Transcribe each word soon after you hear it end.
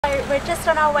we're just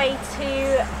on our way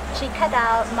to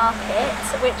Cicada market,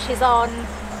 which is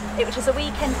a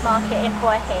weekend market in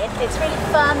Hua Hin. It's really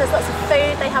fun, there's lots of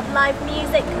food, they have live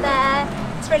music there.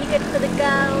 It's really good for the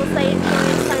girls, they enjoy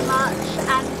it so much,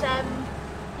 and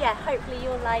yeah, hopefully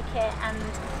you'll like it, and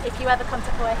if you ever come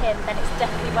to Hua Hin, then it's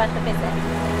definitely worth a visit.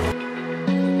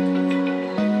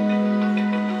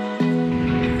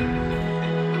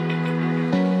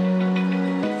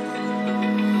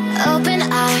 Open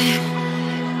eye,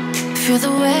 feel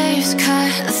the waves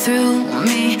cut through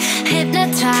me,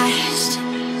 hypnotized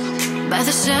by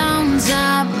the sounds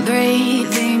I'm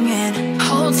breathing in.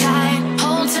 Hold tight,